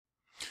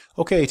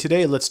Okay,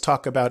 today let's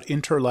talk about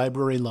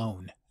Interlibrary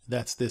Loan.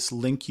 That's this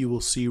link you will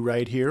see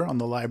right here on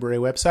the library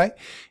website.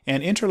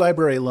 And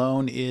Interlibrary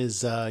Loan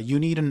is you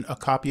need a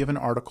copy of an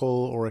article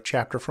or a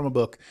chapter from a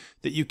book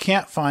that you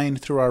can't find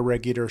through our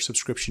regular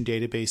subscription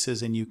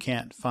databases and you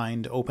can't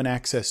find open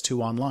access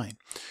to online.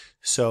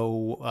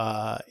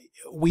 So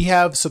we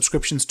have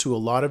subscriptions to a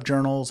lot of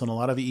journals and a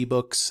lot of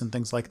ebooks and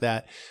things like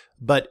that,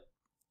 but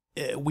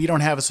we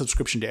don't have a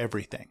subscription to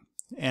everything.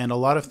 And a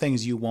lot of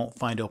things you won't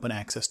find open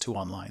access to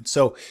online.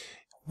 So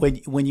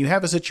when you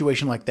have a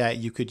situation like that,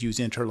 you could use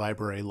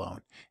Interlibrary Loan.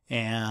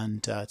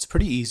 And it's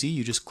pretty easy.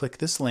 You just click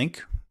this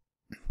link.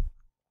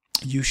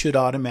 You should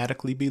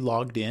automatically be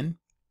logged in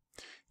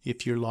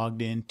if you're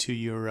logged into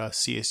your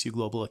CSU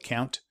Global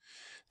account.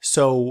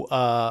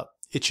 So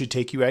it should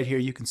take you right here.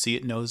 You can see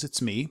it knows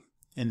it's me.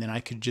 And then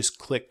I could just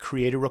click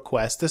Create a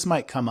Request. This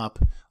might come up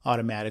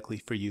automatically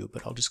for you,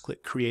 but I'll just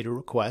click Create a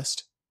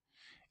Request.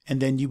 And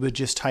then you would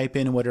just type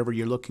in whatever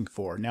you're looking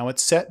for. Now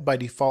it's set by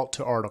default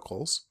to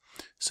articles.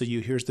 So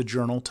here's the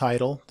journal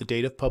title, the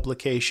date of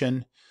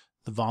publication,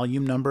 the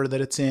volume number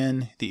that it's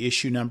in, the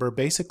issue number,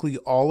 basically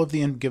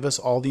give us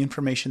all the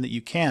information that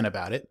you can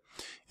about it.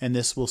 And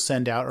this will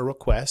send out a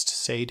request,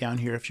 say down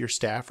here if you're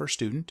staff or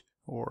student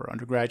or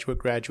undergraduate,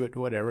 graduate,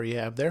 whatever you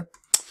have there.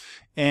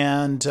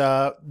 And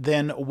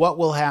then what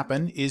will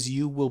happen is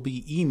you will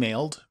be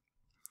emailed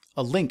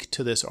a link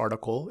to this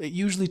article. It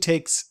usually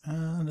takes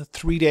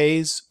 3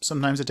 days.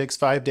 Sometimes it takes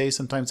 5 days.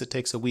 Sometimes it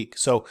takes a week.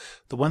 So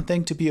the one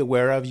thing to be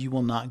aware of, you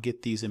will not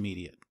get these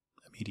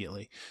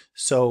immediately.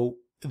 So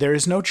there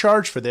is no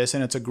charge for this,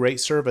 and it's a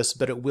great service,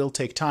 but it will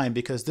take time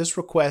because this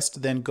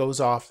request then goes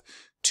off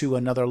to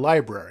another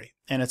library.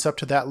 And it's up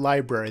to that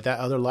library, that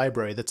other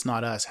library that's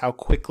not us, how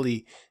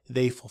quickly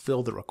they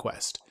fulfill the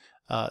request.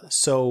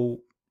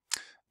 So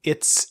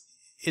it's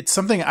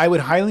something I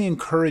would highly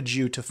encourage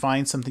you to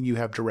find something you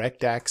have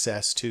direct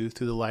access to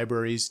through the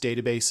library's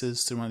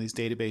databases, through one of these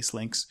database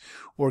links,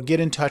 or get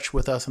in touch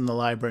with us in the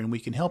library and we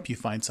can help you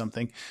find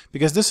something,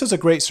 because this is a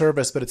great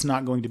service, but it's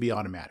not going to be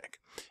automatic.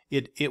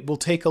 It will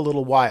take a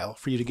little while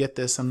for you to get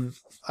this. And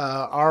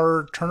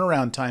our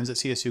turnaround times at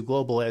CSU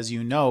Global, as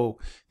you know,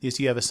 is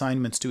you have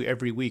assignments due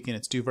every week and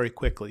it's due very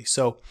quickly.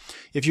 So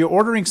if you're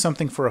ordering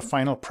something for a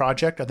final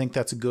project, I think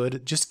that's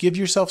good. Just give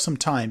yourself some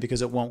time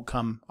because it won't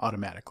come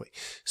automatically.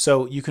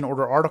 So you can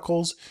order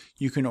articles,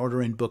 you can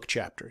order in book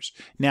chapters.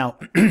 Now,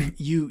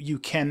 you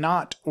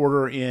cannot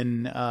order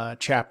in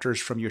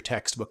chapters from your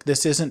textbook.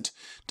 This isn't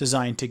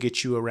designed to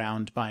get you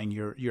around buying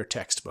your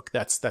textbook.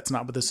 That's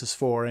not what this is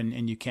for,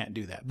 and you can't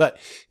do that. But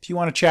if you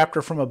want a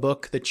chapter from a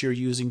book that you're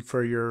using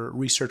for your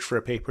research for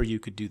a paper, you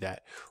could do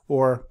that.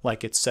 Or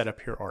like it's set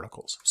up here,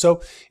 articles.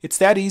 So it's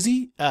that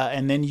easy,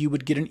 and then you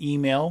would get an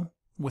email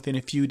within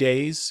a few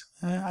days.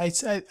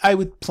 I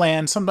would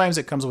plan, sometimes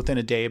it comes within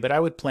a day, but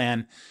I would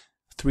plan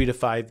 3 to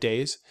 5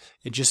 days.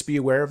 And just be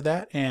aware of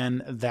that,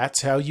 and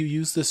that's how you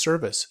use this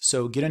service.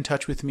 So get in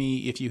touch with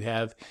me if you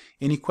have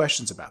any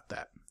questions about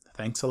that.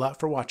 Thanks a lot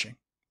for watching.